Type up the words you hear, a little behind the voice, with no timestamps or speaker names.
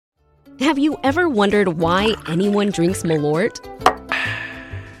Have you ever wondered why anyone drinks Malort?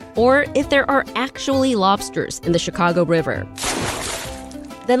 Or if there are actually lobsters in the Chicago River?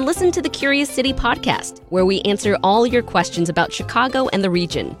 Then listen to the Curious City podcast, where we answer all your questions about Chicago and the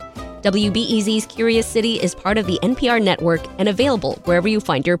region. WBEZ's Curious City is part of the NPR network and available wherever you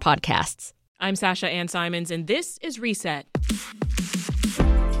find your podcasts. I'm Sasha Ann Simons, and this is Reset.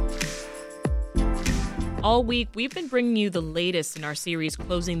 All week, we've been bringing you the latest in our series,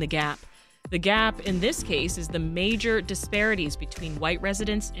 Closing the Gap. The gap, in this case, is the major disparities between white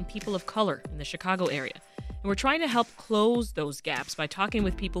residents and people of color in the Chicago area. And we're trying to help close those gaps by talking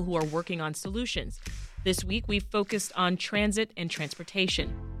with people who are working on solutions. This week, we've focused on transit and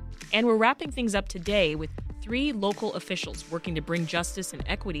transportation. And we're wrapping things up today with 3 local officials working to bring justice and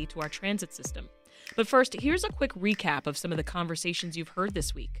equity to our transit system. But first, here's a quick recap of some of the conversations you've heard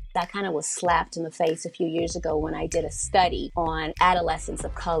this week. I kind of was slapped in the face a few years ago when I did a study on adolescents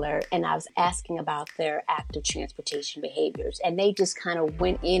of color, and I was asking about their active transportation behaviors. And they just kind of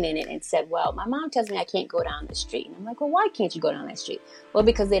went in it and said, well, my mom tells me I can't go down the street. And I'm like, well, why can't you go down that street? Well,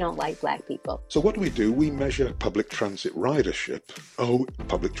 because they don't like black people. So what do? We measure public transit ridership. Oh,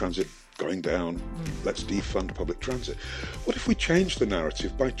 public transit going down. Let's defund public transit. What if we change the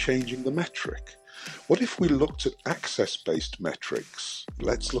narrative by changing the metric? What if we looked at access-based metrics?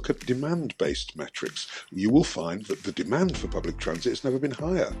 Let's look at demand-based metrics. You will find that the demand for public transit has never been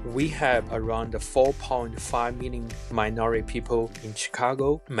higher. We have around 4.5 million minority people in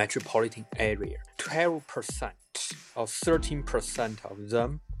Chicago metropolitan area. 12% or 13% of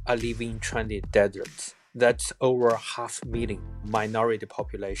them are living in transit deserts. That's over 500,000 minority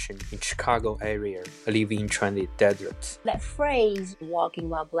population in Chicago area living in transit deserts. That phrase, walking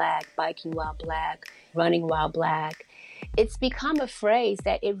while black, biking while black, running while black, it's become a phrase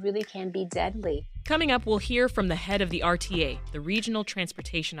that it really can be deadly. Coming up, we'll hear from the head of the RTA, the Regional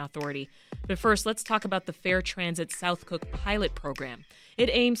Transportation Authority. But first, let's talk about the Fair Transit South Cook pilot program. It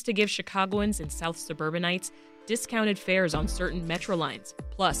aims to give Chicagoans and South suburbanites discounted fares on certain metro lines,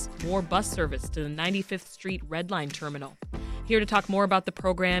 plus more bus service to the 95th Street Red Line terminal. Here to talk more about the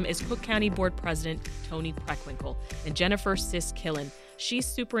program is Cook County Board President Toni Preckwinkle and Jennifer Sis-Killen. She's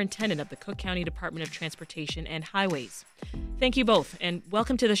superintendent of the Cook County Department of Transportation and Highways. Thank you both, and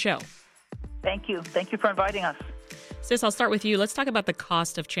welcome to the show. Thank you. Thank you for inviting us. Sis, I'll start with you. Let's talk about the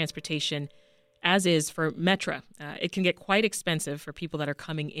cost of transportation as is for Metra. It can get quite expensive for people that are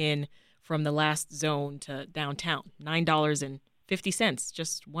coming in from the last zone to downtown, $9.50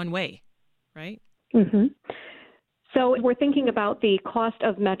 just one way, right? Mm-hmm. So we're thinking about the cost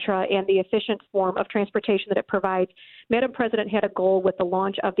of Metra and the efficient form of transportation that it provides. Madam President had a goal with the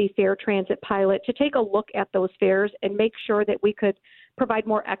launch of the Fair Transit pilot to take a look at those fares and make sure that we could provide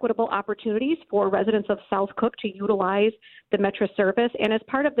more equitable opportunities for residents of South Cook to utilize the Metra service. And as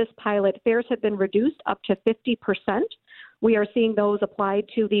part of this pilot, fares have been reduced up to 50%. We are seeing those applied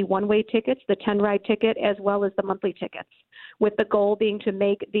to the one-way tickets, the 10-ride ticket, as well as the monthly tickets, with the goal being to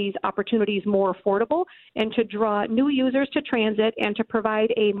make these opportunities more affordable and to draw new users to transit and to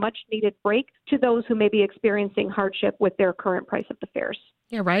provide a much-needed break to those who may be experiencing hardship with their current price of the fares.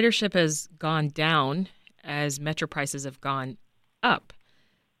 Yeah, ridership has gone down as Metro prices have gone up.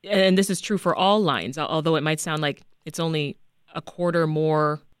 And this is true for all lines, although it might sound like it's only a quarter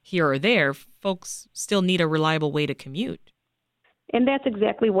more here or there. Folks still need a reliable way to commute. And that's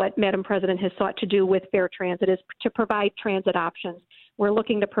exactly what Madam President has sought to do with Fair Transit, is to provide transit options. We're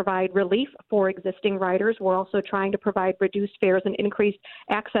looking to provide relief for existing riders. We're also trying to provide reduced fares and increased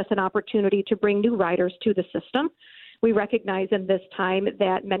access and opportunity to bring new riders to the system. We recognize in this time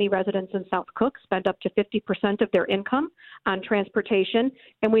that many residents in South Cook spend up to 50% of their income on transportation,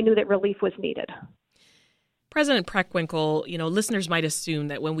 and we knew that relief was needed. President Preckwinkle, listeners might assume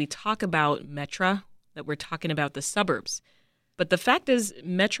that when we talk about Metra, that we're talking about the suburbs. But the fact is,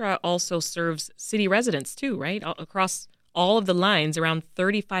 Metra also serves city residents too, right? Across all of the lines, around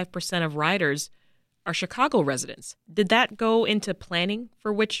 35% of riders are Chicago residents. Did that go into planning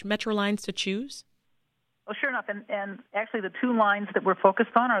for which Metro lines to choose? Well, sure enough. And actually, the 2 lines that we're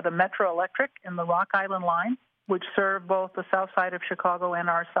focused on are the Metro Electric and the Rock Island line, which serve both the south side of Chicago and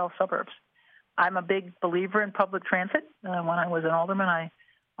our south suburbs. I'm a big believer in public transit. When I was an alderman, I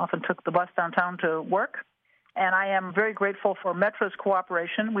often took the bus downtown to work. And I am very grateful for Metro's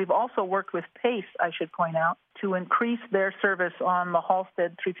cooperation. We've also worked with PACE, I should point out, to increase their service on the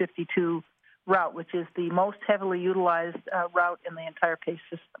Halsted 352 route, which is the most heavily utilized route in the entire PACE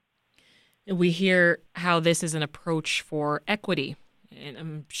system. We hear how this is an approach for equity. And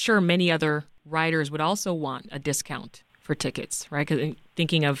I'm sure many other riders would also want a discount for tickets, right? 'Cause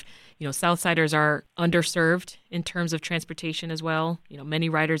thinking of, Southsiders are underserved in terms of transportation as well. Many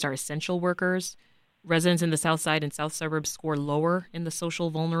riders are essential workers. Residents in the South Side and South Suburbs score lower in the social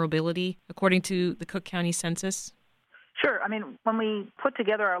vulnerability, according to the Cook County Census. Sure. I mean, when we put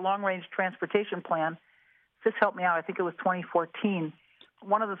together our long-range transportation plan, this helped me out, I think it was 2014,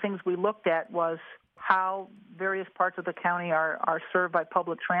 one of the things we looked at was how various parts of the county are served by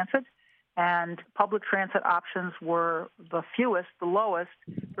public transit. And public transit options were the fewest, the lowest,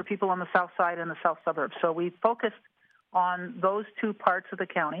 for people on the South Side and the South Suburbs. So we focused on those two parts of the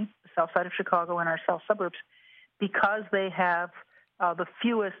county, the South Side of Chicago and our South Suburbs, because they have the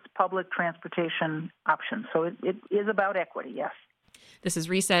fewest public transportation options. So it is about equity, yes. This is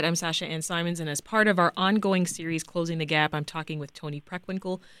Reset. I'm Sasha Ann Simons, and as part of our ongoing series, Closing the Gap, I'm talking with Toni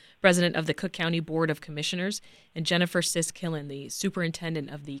Preckwinkle, president of the Cook County Board of Commissioners, and Jennifer Sis-Killen, the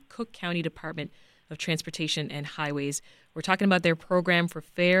superintendent of the Cook County Department of Transportation and Highways. We're talking about their program for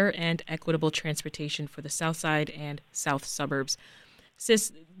fair and equitable transportation for the South Side and South Suburbs.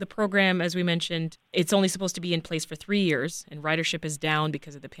 Sis, the program, as we mentioned, it's only supposed to be in place for 3 years, and ridership is down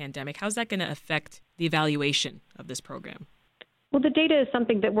because of the pandemic. How's that going to affect the evaluation of this program? Well, the data is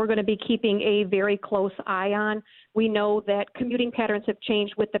something that we're going to be keeping a very close eye on. We know that commuting patterns have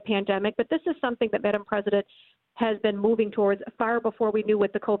changed with the pandemic, but this is something that Madam President has been moving towards far before we knew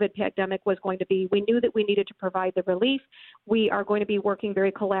what the COVID pandemic was going to be. We knew that we needed to provide the relief. We are going to be working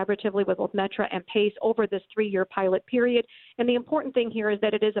very collaboratively with both Metra and PACE over this 3-year pilot period. And the important thing here is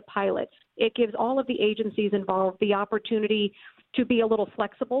that it is a pilot. It gives all of the agencies involved the opportunity to be a little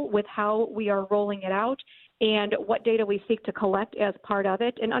flexible with how we are rolling it out and what data we seek to collect as part of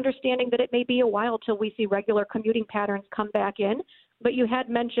it, and understanding that it may be a while till we see regular commuting patterns come back in. But you had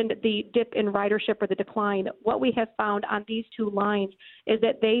mentioned the dip in ridership or the decline. What we have found on these two lines is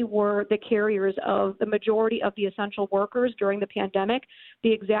that they were the carriers of the majority of the essential workers during the pandemic,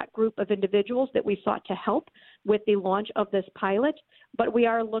 the exact group of individuals that we sought to help with the launch of this pilot. But we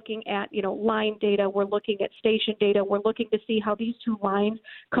are looking at, line data. We're looking at station data. We're looking to see how these two lines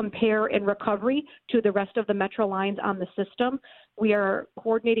compare in recovery to the rest of the Metro lines on the system. We are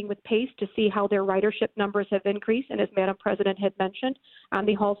coordinating with PACE to see how their ridership numbers have increased. And as Madam President had mentioned, on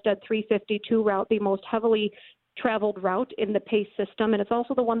the Halstead 352 route, the most heavily traveled route in the PACE system, and it's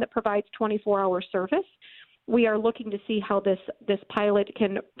also the one that provides 24-hour service. We are looking to see how this pilot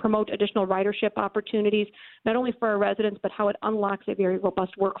can promote additional ridership opportunities, not only for our residents, but how it unlocks a very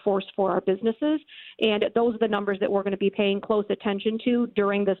robust workforce for our businesses. And those are the numbers that we're going to be paying close attention to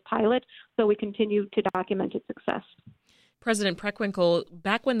during this pilot, so we continue to document its success. President Preckwinkle,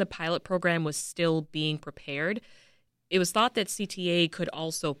 back when the pilot program was still being prepared, it was thought that CTA could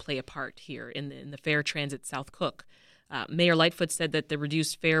also play a part here in the Fair Transit South Cook. Mayor Lightfoot said that the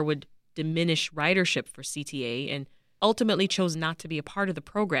reduced fare would diminish ridership for CTA and ultimately chose not to be a part of the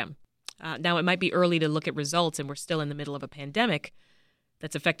program. Now, it might be early to look at results, and we're still in the middle of a pandemic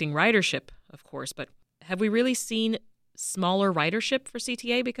that's affecting ridership, of course, but have we really seen smaller ridership for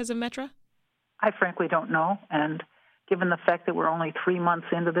CTA because of Metra? I frankly don't know, and given the fact that we're only 3 months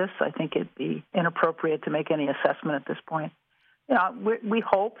into this, I think it'd be inappropriate to make any assessment at this point. We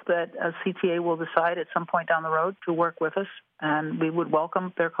hope that CTA will decide at some point down the road to work with us, and we would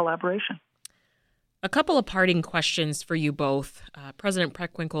welcome their collaboration. A couple of parting questions for you both. President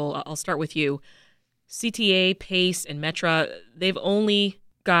Preckwinkle, I'll start with you. CTA, PACE, and Metra, they've only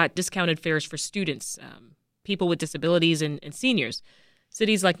got discounted fares for students, people with disabilities, and seniors.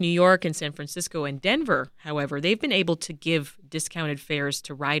 Cities like New York and San Francisco and Denver, however, they've been able to give discounted fares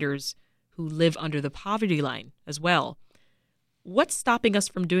to riders who live under the poverty line as well. What's stopping us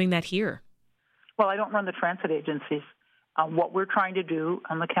from doing that here? Well, I don't run the transit agencies. What we're trying to do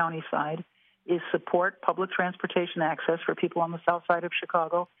on the county side is support public transportation access for people on the South Side of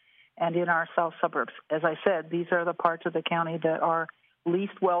Chicago and in our South Suburbs. As I said, these are the parts of the county that are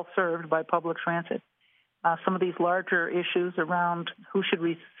least well served by public transit. Some of these larger issues around who should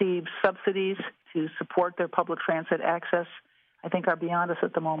receive subsidies to support their public transit access, I think, are beyond us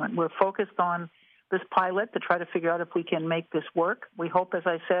at the moment. We're focused on this pilot to try to figure out if we can make this work. We hope, as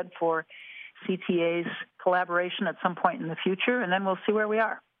I said, for CTA's collaboration at some point in the future, and then we'll see where we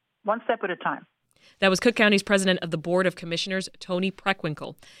are, one step at a time. That was Cook County's president of the Board of Commissioners, Toni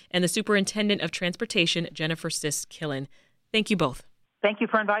Preckwinkle, and the superintendent of transportation, Jennifer Sis-Killen. Thank you both. Thank you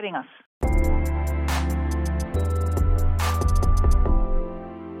for inviting us.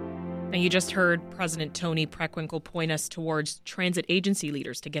 Now, you just heard President Toni Preckwinkle point us towards transit agency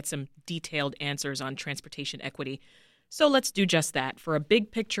leaders to get some detailed answers on transportation equity. So let's do just that. For a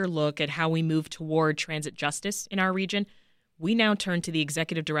big picture look at how we move toward transit justice in our region, We now turn to the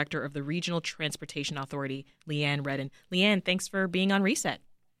Executive Director of the Regional Transportation Authority, Leanne Redden. Leanne, thanks for being on Reset.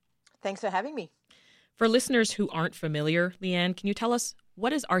 Thanks for having me. For listeners who aren't familiar, Leanne, can you tell us,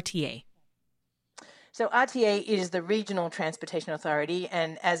 what is RTA? So RTA is the Regional Transportation Authority,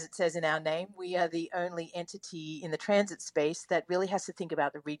 and as it says in our name, we are the only entity in the transit space that really has to think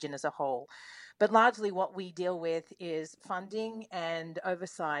about the region as a whole. But largely what we deal with is funding and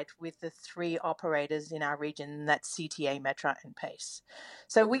oversight with the three operators in our region, that's CTA, Metra, and PACE.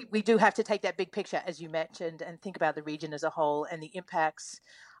 So we do have to take that big picture, as you mentioned, and think about the region as a whole and the impacts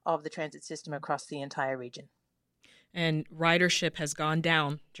of the transit system across the entire region. And ridership has gone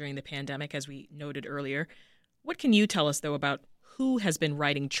down during the pandemic, as we noted earlier. What can you tell us, though, about who has been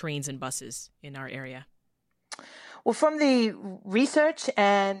riding trains and buses in our area? Well, from the research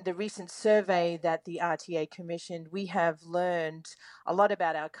and the recent survey that the RTA commissioned, we have learned a lot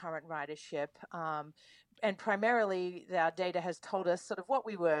about our current ridership. And primarily, our data has told us sort of what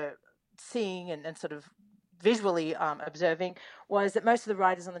we were seeing and sort of visually observing was that most of the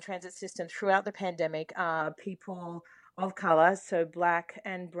riders on the transit system throughout the pandemic are people of color, so black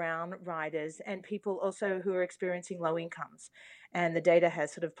and brown riders, and people also who are experiencing low incomes. And the data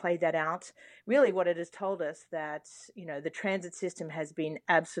has sort of played that out. Really what it has told us that, the transit system has been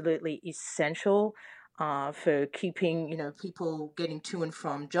absolutely essential for keeping, people getting to and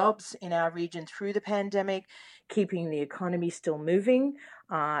from jobs in our region through the pandemic, keeping the economy still moving,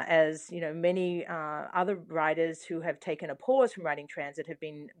 as, many other riders who have taken a pause from riding transit have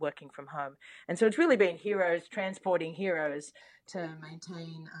been working from home. And so it's really been heroes transporting heroes to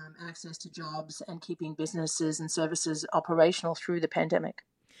maintain access to jobs and keeping businesses and services operational through the pandemic.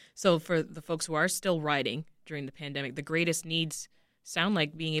 So for the folks who are still riding during the pandemic, the greatest needs sound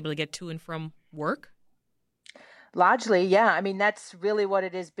like being able to get to and from work? Largely, yeah. I mean, that's really what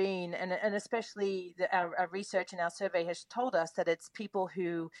it has been. And especially our research and our survey has told us that it's people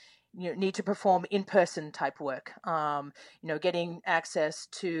who need to perform in-person type work, getting access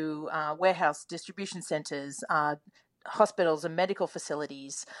to warehouse distribution centers, hospitals and medical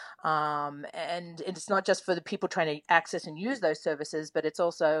facilities. And it's not just for the people trying to access and use those services, but it's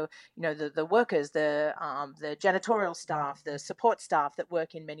also, the workers, the janitorial staff, the support staff that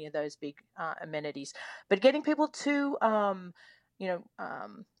work in many of those big amenities. But getting people to,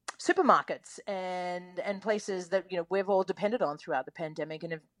 supermarkets and places that, we've all depended on throughout the pandemic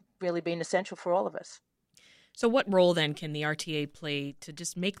and have really been essential for all of us. So what role then can the RTA play to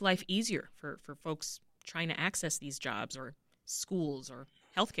just make life easier for folks trying to access these jobs or schools or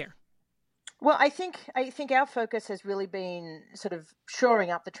healthcare? Well, I think our focus has really been sort of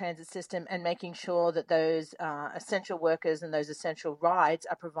shoring up the transit system and making sure that those essential workers and those essential rides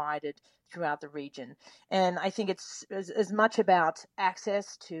are provided throughout the region. And I think it's as much about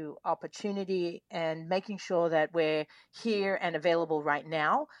access to opportunity and making sure that we're here and available right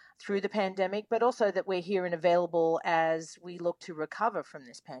now through the pandemic, but also that we're here and available as we look to recover from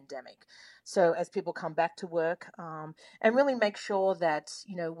this pandemic. So as people come back to work, and really make sure that,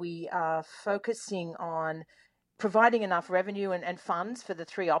 we are focusing on providing enough revenue and funds for the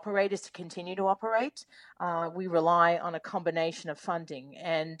three operators to continue to operate. We rely on a combination of funding,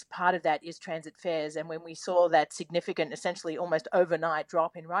 and part of that is transit fares. And when we saw that significant, essentially almost overnight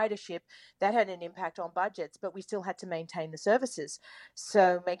drop in ridership, that had an impact on budgets, but we still had to maintain the services.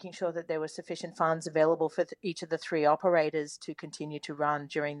 So making sure that there were sufficient funds available for each of the three operators to continue to run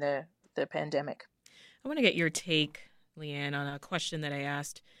during the pandemic. I want to get your take, Leanne, on a question that I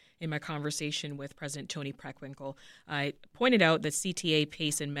asked in my conversation with President Toni Preckwinkle. I pointed out that CTA,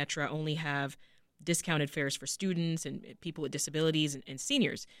 PACE, and Metra only have discounted fares for students and people with disabilities and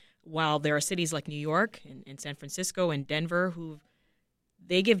seniors, while there are cities like New York and San Francisco and Denver who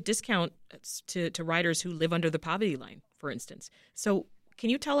they give discounts to riders who live under the poverty line, for instance. So can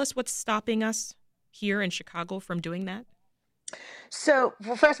you tell us what's stopping us here in Chicago from doing that? So,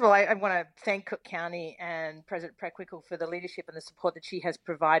 well, first of all, I want to thank Cook County and President Preckwinkle for the leadership and the support that she has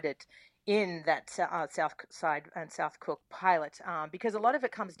provided in that South Side and South Cook pilot, because a lot of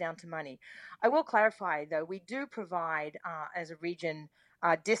it comes down to money. I will clarify, though, we do provide, as a region,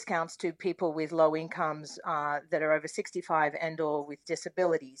 discounts to people with low incomes that are over 65 and or with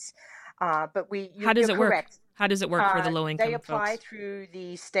disabilities. But How does it correct. work? How does it work for the low-income They apply folks? through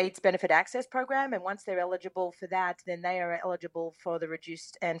the state's benefit access program, and once they're eligible for that, then they are eligible for the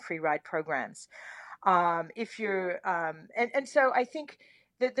reduced and free ride programs. If you're, and so I think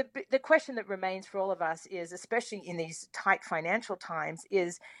the question that remains for all of us is, especially in these tight financial times,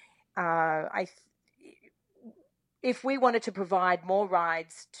 is if we wanted to provide more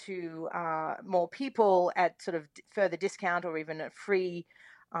rides to more people at sort of further discount or even a free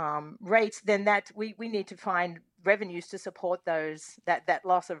rates, then that we need to find revenues to support that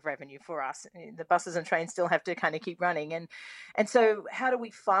loss of revenue for us. The buses and trains still have to kind of keep running, and so how do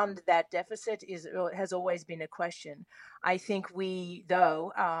we fund that deficit has always been a question. I think we,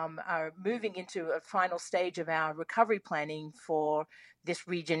 though, are moving into a final stage of our recovery planning for this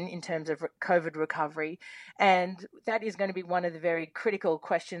region in terms of COVID recovery. And that is going to be one of the very critical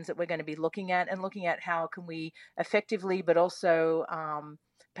questions that we're going to be looking at how can we effectively, but also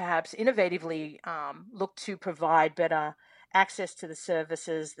perhaps innovatively look to provide better access to the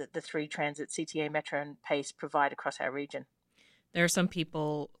services that the three transit, CTA, Metro and PACE, provide across our region. There are some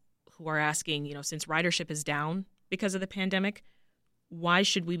people who are asking, since ridership is down because of the pandemic, why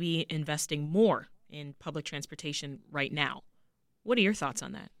should we be investing more in public transportation right now? What are your thoughts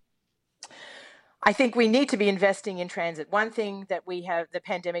on that? I think we need to be investing in transit. One thing that the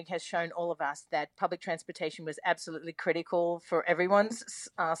pandemic has shown all of us, that public transportation was absolutely critical for everyone's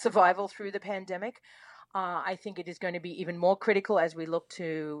survival through the pandemic. I think it is going to be even more critical as we look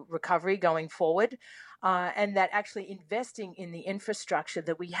to recovery going forward, and that actually investing in the infrastructure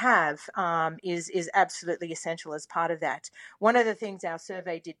that we have is absolutely essential as part of that. One of the things our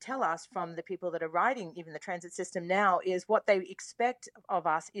survey did tell us from the people that are riding even the transit system now is what they expect of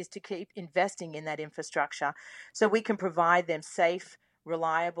us is to keep investing in that infrastructure so we can provide them safe,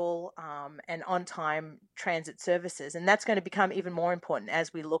 reliable and on-time transit services. And that's going to become even more important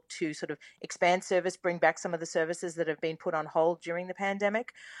as we look to sort of expand service, bring back some of the services that have been put on hold during the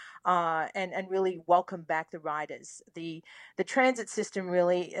pandemic, and really welcome back the riders. The transit system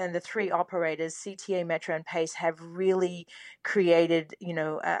really, and the three operators, CTA, Metro and PACE, have really created,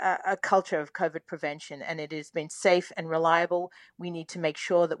 a culture of COVID prevention, and it has been safe and reliable. We need to make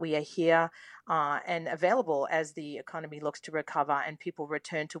sure that we are here and available as the economy looks to recover and people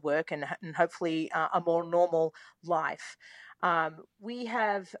return to work and hopefully a more normal life.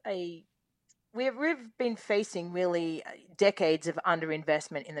 We've been facing really decades of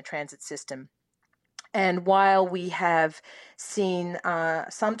underinvestment in the transit system. And while we have seen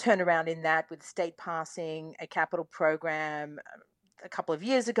some turnaround in that with state passing a capital program a couple of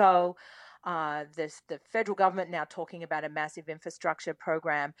years ago, the federal government now talking about a massive infrastructure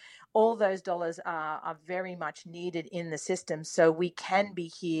program, all those dollars are very much needed in the system so we can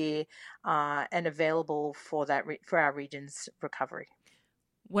be here and available for our region's recovery.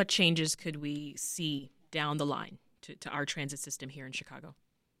 What changes could we see down the line to our transit system here in Chicago?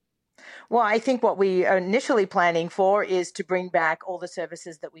 Well, I think what we are initially planning for is to bring back all the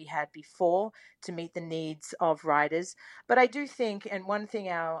services that we had before to meet the needs of riders. But I do think, and one thing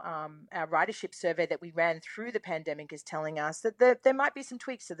our ridership survey that we ran through the pandemic is telling us that there might be some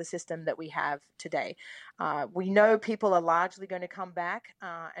tweaks to the system that we have today. We know people are largely going to come back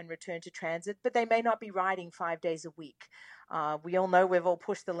and return to transit, but they may not be riding 5 days a week. We all know we've all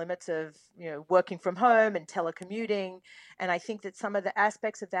pushed the limits of working from home and telecommuting, and I think that some of the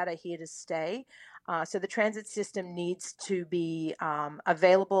aspects of that are here to stay. So the transit system needs to be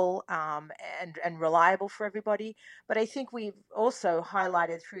available and reliable for everybody. But I think we've also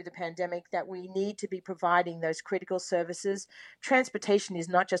highlighted through the pandemic that we need to be providing those critical services. Transportation is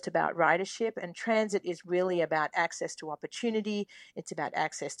not just about ridership, and transit is really about access to opportunity. It's about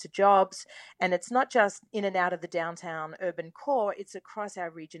access to jobs. And it's not just in and out of the downtown urban core, it's across our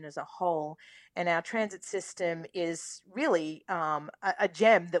region as a whole. And our transit system is really a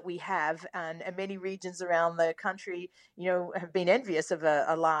gem that we have, and many regions around the country, have been envious of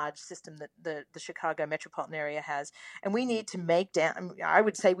a large system that the Chicago metropolitan area has. And we need to I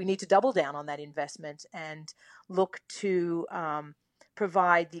would say we need to double down on that investment and look to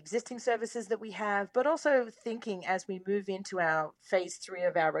provide the existing services that we have, but also thinking as we move into our phase 3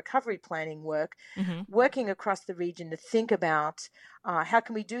 of our recovery planning work, working across the region to think about how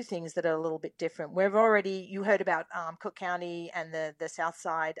can we do things that are a little bit different. You heard about Cook County and the South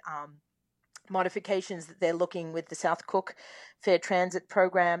Side modifications that they're looking with the South Cook Fair Transit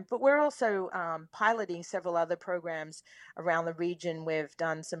program, but we're also piloting several other programs around the region. We've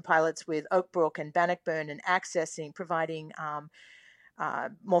done some pilots with Oak Brook and Bannockburn and providing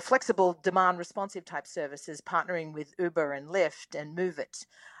more flexible demand responsive type services, partnering with Uber and Lyft and Move It.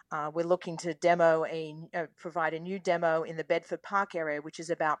 We're looking to provide a new demo in the Bedford Park area, which is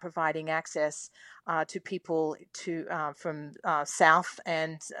about providing access to people from south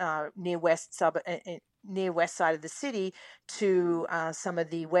and near west side of the city to some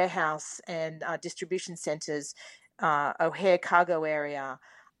of the warehouse and distribution centers, O'Hare Cargo area,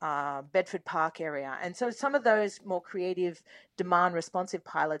 Bedford Park area. And so some of those more creative demand responsive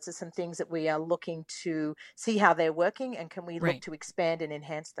pilots are some things that we are looking to see how they're working, and can we look to expand and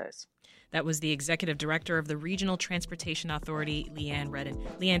enhance those. That was the Executive Director of the Regional Transportation Authority, Leanne Redden.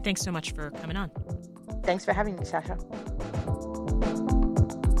 Leanne, thanks so much for coming on. Thanks for having me, Sasha.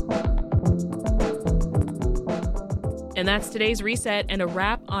 And that's today's Reset and a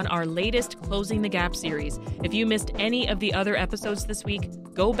wrap on our latest Closing the Gap series. If you missed any of the other episodes this week,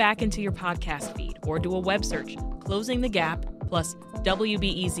 go back into your podcast feed or do a web search, Closing the Gap plus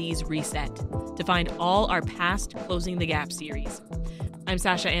WBEZ's Reset, to find all our past Closing the Gap series. I'm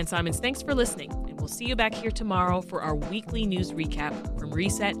Sasha Ann Simons. Thanks for listening, and we'll see you back here tomorrow for our weekly news recap from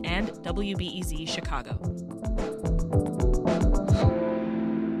Reset and WBEZ Chicago.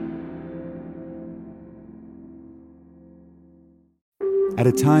 At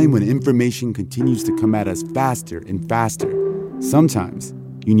a time when information continues to come at us faster and faster, sometimes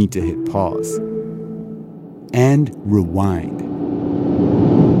you need to hit pause and rewind.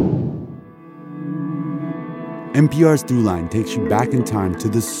 NPR's Throughline takes you back in time to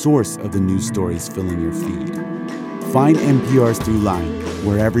the source of the news stories filling your feed. Find NPR's Throughline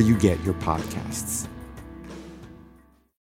wherever you get your podcasts.